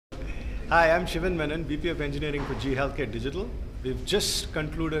Hi, I'm Shivan Menon, VP of Engineering for HealthHack Digital. We've just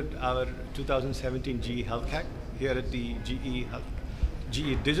concluded our 2017 GE HealthHack here at the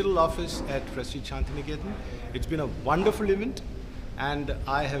GE Digital office at Prestige Shantiniketan. It's been a wonderful event, and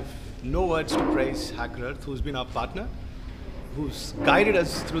I have no words to praise HackerEarth, who's been our partner, who's guided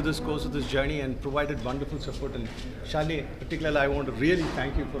us through this course of this journey and provided wonderful support. And Shali, particularly, I want to really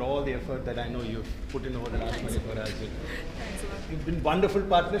thank you for all the effort that I know you've put in over the last 24 hours. It's been a wonderful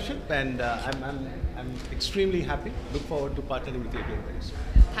partnership, and I'm extremely happy. Look forward to partnering with you again very soon.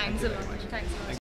 Thanks a lot. Thanks a lot.